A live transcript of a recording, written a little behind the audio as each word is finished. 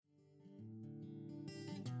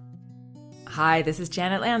Hi, this is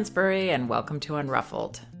Janet Lansbury, and welcome to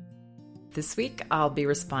Unruffled. This week, I'll be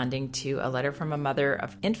responding to a letter from a mother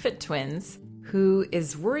of infant twins who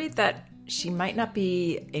is worried that she might not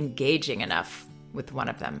be engaging enough with one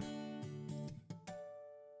of them.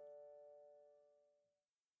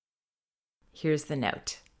 Here's the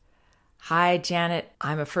note. Hi, Janet.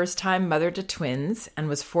 I'm a first-time mother to twins and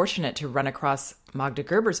was fortunate to run across Magda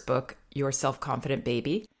Gerber's book, Your Self-Confident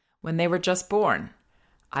Baby, when they were just born.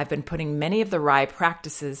 I've been putting many of the RIE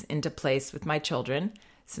practices into place with my children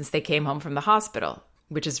since they came home from the hospital,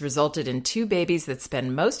 which has resulted in two babies that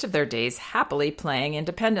spend most of their days happily playing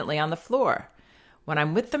independently on the floor. When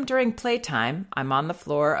I'm with them during playtime, I'm on the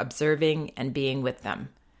floor observing and being with them.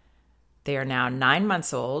 They are now 9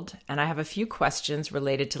 months old, and I have a few questions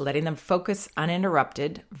related to letting them focus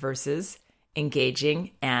uninterrupted versus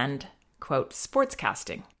engaging and, quote,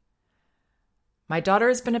 sportscasting. My daughter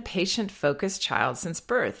has been a patient-focused child since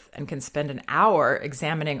birth and can spend an hour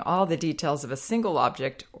examining all the details of a single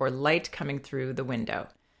object or light coming through the window.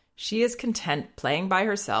 She is content playing by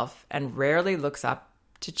herself and rarely looks up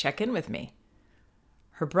to check in with me.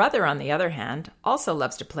 Her brother, on the other hand, also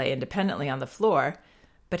loves to play independently on the floor,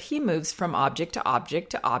 but he moves from object to object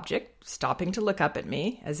to object, stopping to look up at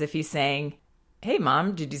me as if he's saying, "Hey,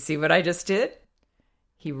 Mom, did you see what I just did?"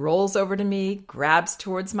 He rolls over to me, grabs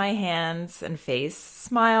towards my hands and face,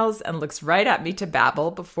 smiles, and looks right at me to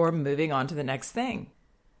babble before moving on to the next thing.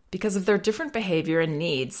 Because of their different behavior and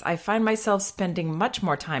needs, I find myself spending much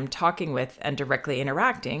more time talking with and directly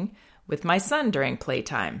interacting with my son during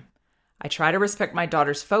playtime. I try to respect my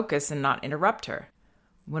daughter's focus and not interrupt her.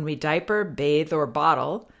 When we diaper, bathe, or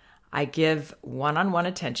bottle, I give one-on-one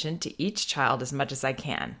attention to each child as much as I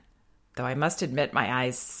can. Though I must admit my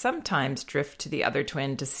eyes sometimes drift to the other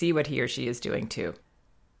twin to see what he or she is doing too.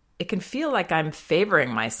 It can feel like I'm favoring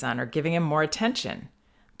my son or giving him more attention,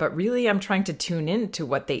 but really I'm trying to tune in to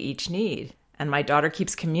what they each need, and my daughter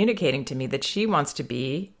keeps communicating to me that she wants to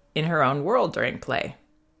be in her own world during play.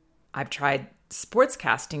 I've tried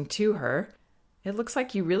sportscasting to her. It looks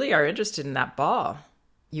like you really are interested in that ball.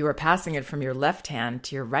 You are passing it from your left hand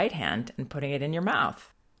to your right hand and putting it in your mouth.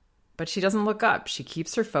 But she doesn't look up. She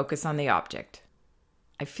keeps her focus on the object.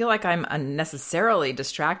 I feel like I'm unnecessarily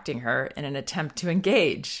distracting her in an attempt to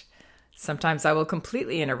engage. Sometimes I will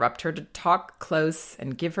completely interrupt her to talk close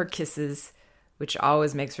and give her kisses, which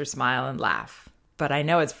always makes her smile and laugh. But I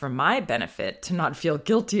know it's for my benefit to not feel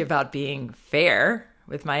guilty about being fair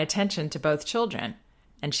with my attention to both children,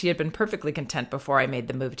 and she had been perfectly content before I made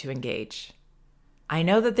the move to engage. I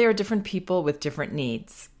know that they are different people with different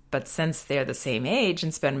needs, but since they're the same age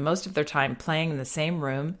and spend most of their time playing in the same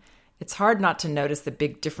room, it's hard not to notice the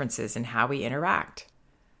big differences in how we interact.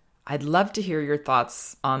 I'd love to hear your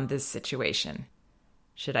thoughts on this situation.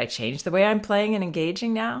 Should I change the way I'm playing and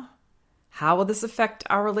engaging now? How will this affect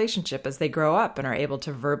our relationship as they grow up and are able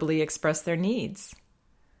to verbally express their needs?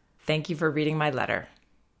 Thank you for reading my letter.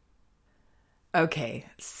 Okay,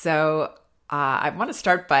 so I want to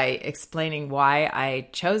start by explaining why I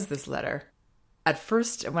chose this letter. At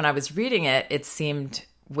first, when I was reading it, it seemed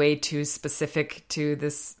way too specific to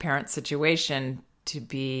this parent situation to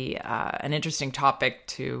be an interesting topic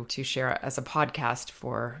to share as a podcast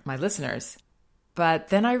for my listeners. But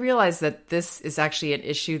then I realized that this is actually an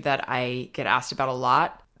issue that I get asked about a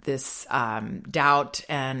lot, this doubt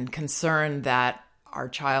and concern that our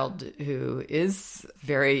child, who is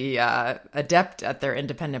very adept at their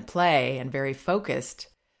independent play and very focused,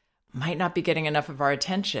 might not be getting enough of our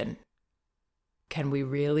attention. Can we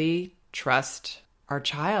really trust our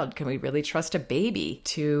child? Can we really trust a baby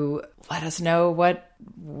to let us know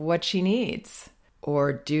what she needs?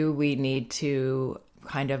 Or do we need to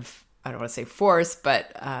kind of, I don't want to say force,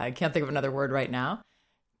 but I can't think of another word right now.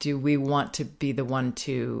 Do we want to be the one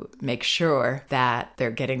to make sure that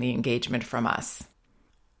they're getting the engagement from us?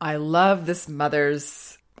 I love this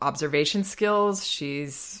mother's observation skills.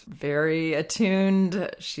 She's very attuned.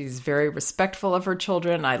 She's very respectful of her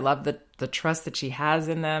children. I love the trust that she has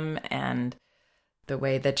in them and the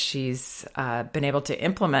way that she's been able to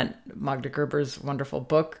implement Magda Gerber's wonderful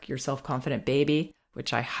book, Your Self-Confident Baby,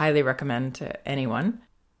 which I highly recommend to anyone.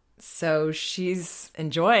 So she's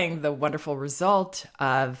enjoying the wonderful result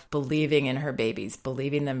of believing in her babies,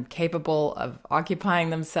 believing them capable of occupying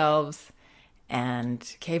themselves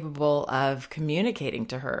and capable of communicating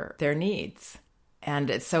to her their needs. And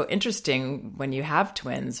it's so interesting when you have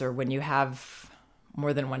twins or when you have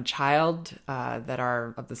more than one child that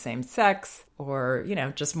are of the same sex, or,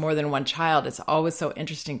 just more than one child. It's always so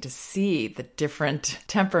interesting to see the different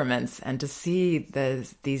temperaments and to see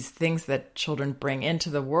these things that children bring into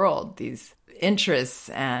the world, these interests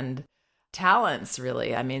and talents,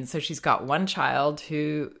 really. I mean, so she's got one child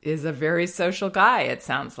who is a very social guy, it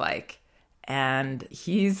sounds like. And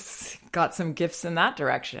he's got some gifts in that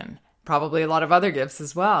direction. Probably a lot of other gifts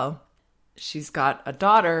as well. She's got a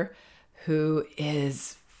daughter who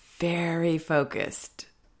is very focused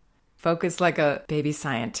like a baby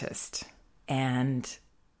scientist, and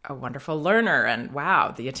a wonderful learner. And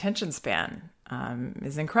wow, the attention span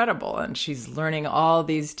is incredible. And she's learning all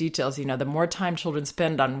these details. You know, the more time children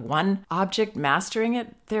spend on one object, mastering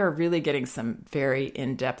it, they're really getting some very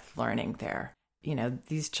in-depth learning there. You know,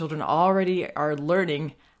 these children already are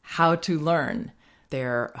learning how to learn.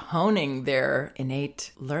 They're honing their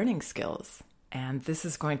innate learning skills. And this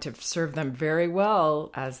is going to serve them very well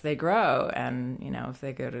as they grow. And, you know, if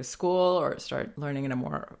they go to school or start learning in a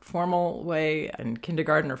more formal way in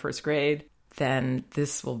kindergarten or first grade, then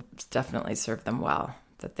this will definitely serve them well,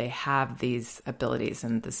 that they have these abilities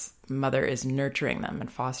and this mother is nurturing them and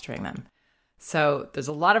fostering them. So there's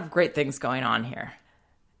a lot of great things going on here.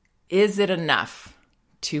 Is it enough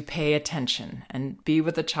to pay attention and be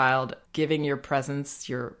with a child, giving your presence,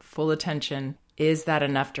 your full attention? Is that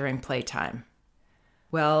enough during playtime?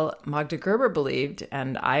 Well, Magda Gerber believed,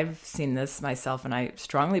 and I've seen this myself and I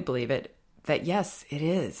strongly believe it, that yes, it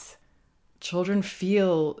is. Children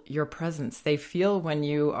feel your presence. They feel when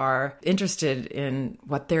you are interested in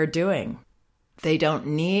what they're doing. They don't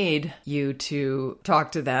need you to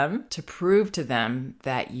talk to them, to prove to them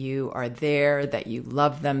that you are there, that you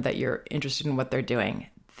love them, that you're interested in what they're doing.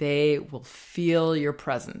 They will feel your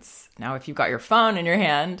presence. Now, if you've got your phone in your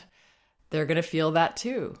hand, they're going to feel that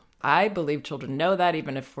too. I believe children know that,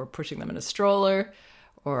 even if we're pushing them in a stroller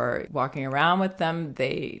or walking around with them,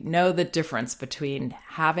 they know the difference between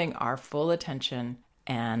having our full attention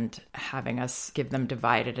and having us give them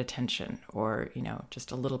divided attention or, you know,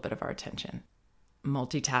 just a little bit of our attention.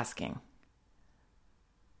 Multitasking.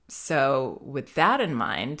 So with that in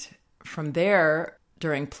mind, from there,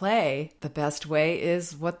 during play, the best way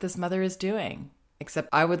is what this mother is doing. Except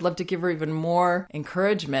I would love to give her even more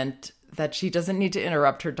encouragement that she doesn't need to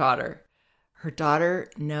interrupt her daughter. Her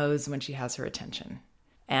daughter knows when she has her attention.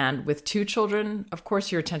 And with two children, of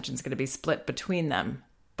course, your attention is going to be split between them.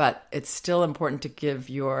 But it's still important to give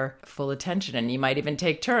your full attention. And you might even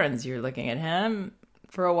take turns. You're looking at him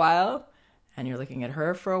for a while, and you're looking at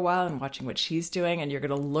her for a while and watching what she's doing. And you're going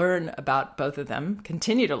to learn about both of them,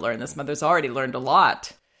 continue to learn. This mother's already learned a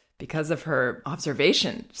lot because of her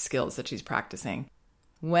observation skills that she's practicing.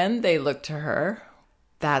 When they look to her,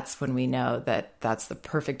 that's when we know that that's the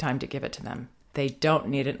perfect time to give it to them. They don't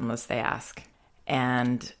need it unless they ask.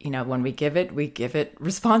 And, you know, when we give it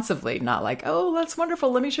responsively, not like, oh, that's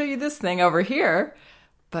wonderful, let me show you this thing over here.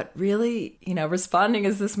 But really, you know, responding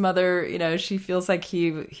as this mother, you know, she feels like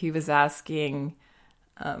he was asking,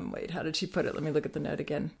 wait, how did she put it? Let me look at the note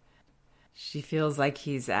again. She feels like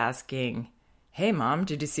he's asking, hey, Mom,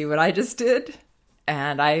 did you see what I just did?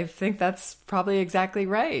 And I think that's probably exactly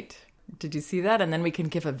right. Did you see that? And then we can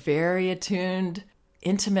give a very attuned,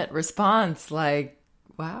 intimate response like,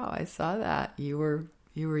 wow, I saw that. You were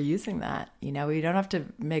using that. You know, we don't have to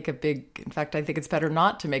make a big, in fact, I think it's better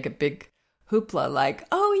not to make a big hoopla like,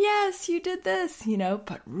 oh, yes, you did this, you know,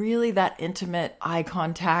 but really that intimate eye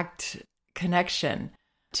contact connection.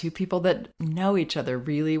 Two people that know each other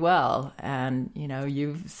really well. And, you know,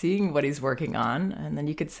 you've seen what he's working on. And then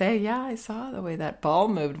you could say, yeah, I saw the way that ball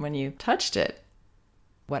moved when you touched it.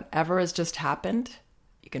 Whatever has just happened,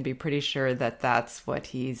 you can be pretty sure that that's what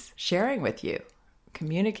he's sharing with you,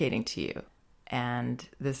 communicating to you. And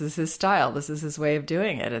this is his style. This is his way of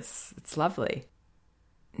doing it. It's lovely.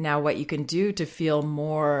 Now, what you can do to feel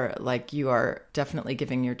more like you are definitely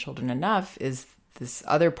giving your children enough is this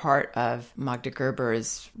other part of Magda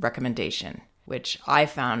Gerber's recommendation, which I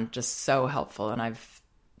found just so helpful. And I've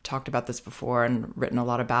talked about this before and written a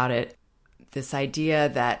lot about it. This idea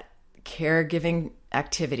that caregiving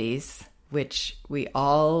activities, which we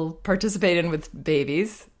all participate in with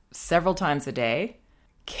babies several times a day,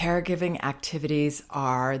 caregiving activities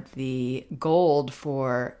are the gold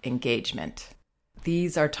for engagement.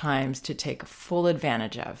 These are times to take full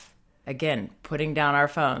advantage of. Again, putting down our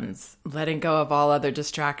phones, letting go of all other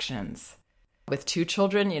distractions. With two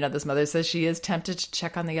children, you know, this mother says she is tempted to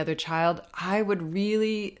check on the other child. I would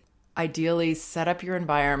really ideally set up your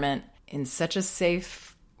environment in such a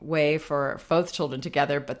safe way for both children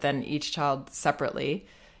together, but then each child separately.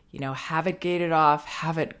 You know, have it gated off,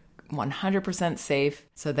 have it 100% safe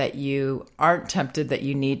so that you aren't tempted that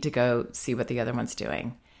you need to go see what the other one's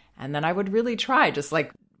doing. And then I would really try, just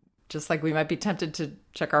like we might be tempted to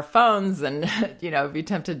check our phones and, you know, be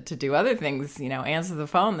tempted to do other things, you know, answer the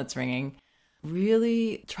phone that's ringing.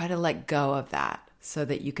 Really try to let go of that so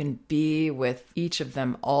that you can be with each of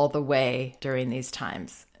them all the way during these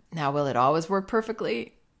times. Now, will it always work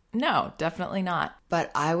perfectly? No, definitely not.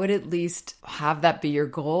 But I would at least have that be your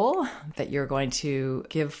goal, that you're going to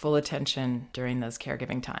give full attention during those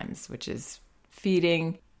caregiving times, which is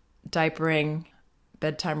feeding, diapering,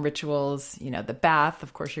 bedtime rituals, the bath.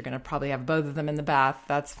 Of course, you're going to probably have both of them in the bath.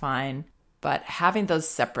 That's fine. But having those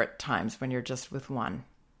separate times when you're just with one,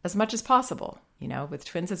 as much as possible. With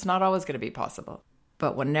twins, it's not always going to be possible.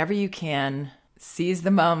 But whenever you can, seize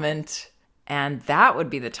the moment. And that would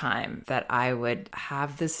be the time that I would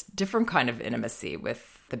have this different kind of intimacy with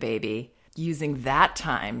the baby, using that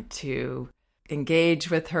time to engage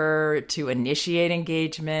with her, to initiate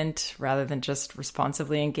engagement rather than just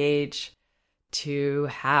responsively engage, to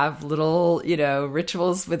have little,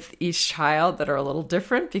 rituals with each child that are a little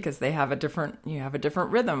different because you have a different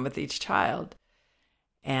rhythm with each child.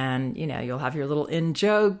 And, you'll have your little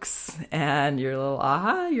in-jokes and your little,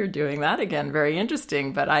 aha, you're doing that again. Very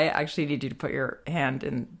interesting. But I actually need you to put your hand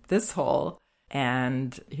in this hole.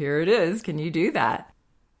 And here it is. Can you do that?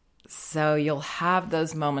 So you'll have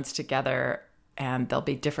those moments together and they'll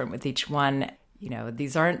be different with each one.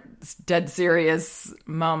 These aren't dead serious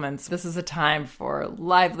moments. This is a time for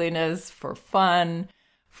liveliness, for fun,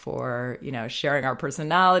 for, sharing our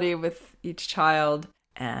personality with each child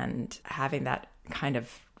and having that kind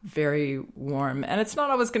of very warm. And it's not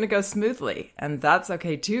always going to go smoothly. And that's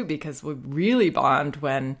okay too, because we really bond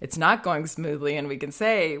when it's not going smoothly and we can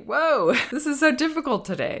say, whoa, this is so difficult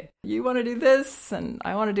today. You want to do this and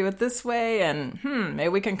I want to do it this way. And maybe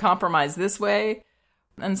we can compromise this way.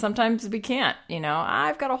 And sometimes we can't,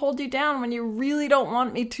 I've got to hold you down when you really don't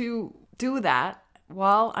want me to do that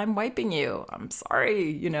while I'm wiping you. I'm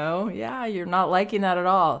sorry, yeah, you're not liking that at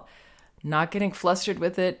all. Not getting flustered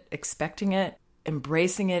with it, expecting it,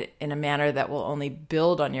 embracing it in a manner that will only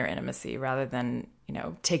build on your intimacy rather than,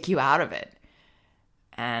 take you out of it.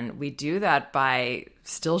 And we do that by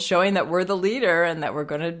still showing that we're the leader and that we're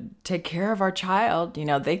going to take care of our child.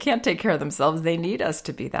 They can't take care of themselves. They need us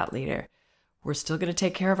to be that leader. We're still going to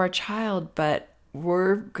take care of our child, but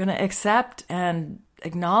we're going to accept and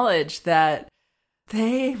acknowledge that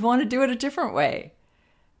they want to do it a different way.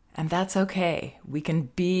 And that's okay. We can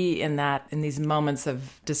be in these moments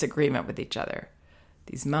of disagreement with each other,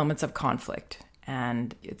 these moments of conflict.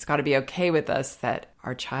 And it's got to be okay with us that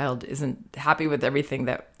our child isn't happy with everything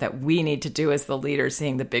that we need to do as the leader,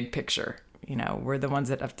 seeing the big picture. We're the ones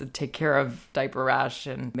that have to take care of diaper rash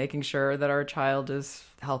and making sure that our child is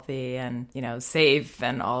healthy and, safe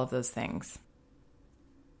and all of those things.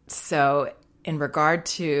 So in regard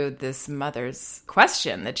to this mother's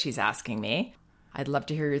question that she's asking me, I'd love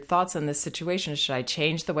to hear your thoughts on this situation. Should I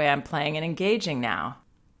change the way I'm playing and engaging now?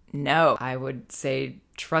 No, I would say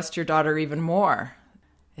trust your daughter even more.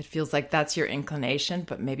 It feels like that's your inclination,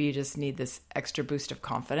 but maybe you just need this extra boost of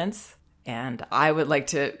confidence. And I would like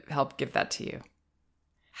to help give that to you.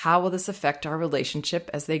 How will this affect our relationship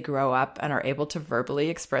as they grow up and are able to verbally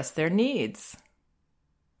express their needs?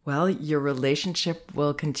 Well, your relationship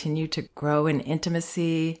will continue to grow in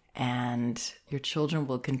intimacy and your children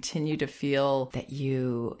will continue to feel that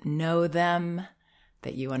you know them,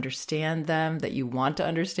 that you understand them, that you want to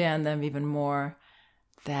understand them even more,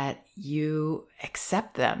 that you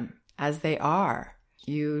accept them as they are.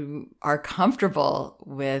 You are comfortable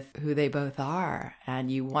with who they both are and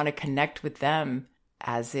you want to connect with them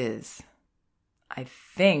as is.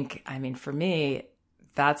 For me,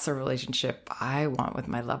 that's a relationship I want with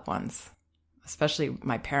my loved ones, especially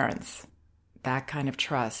my parents. That kind of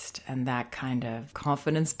trust and that kind of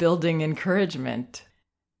confidence-building encouragement.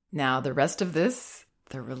 Now, the rest of this,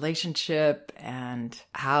 the relationship and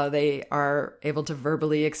how they are able to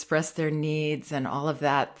verbally express their needs and all of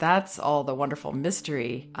that, that's all the wonderful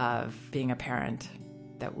mystery of being a parent,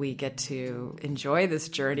 that we get to enjoy this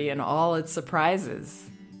journey and all its surprises.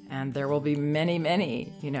 And there will be many,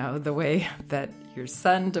 many, the way that your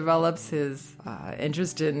son develops his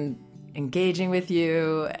interest in engaging with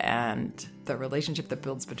you and the relationship that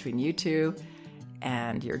builds between you two,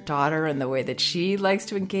 and your daughter and the way that she likes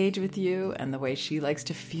to engage with you and the way she likes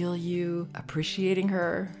to feel you appreciating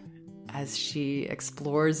her as she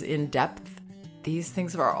explores in depth. These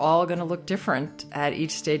things are all going to look different at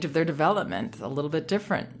each stage of their development, a little bit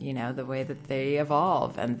different, the way that they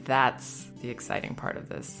evolve. And that's the exciting part of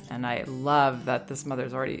this. And I love that this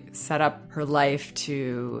mother's already set up her life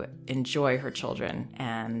to enjoy her children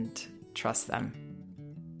and trust them.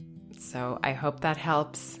 So I hope that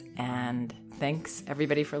helps. And thanks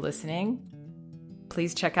everybody for listening.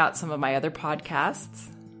 Please check out some of my other podcasts.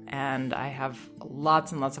 And I have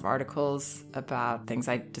lots and lots of articles about things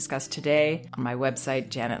I discussed today on my website,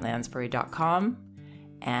 janetlansbury.com.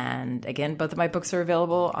 And again, both of my books are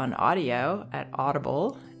available on audio at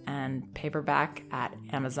Audible and paperback at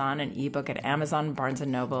Amazon and ebook at Amazon, Barnes &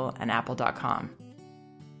 Noble, and Apple.com.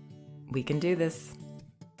 We can do this.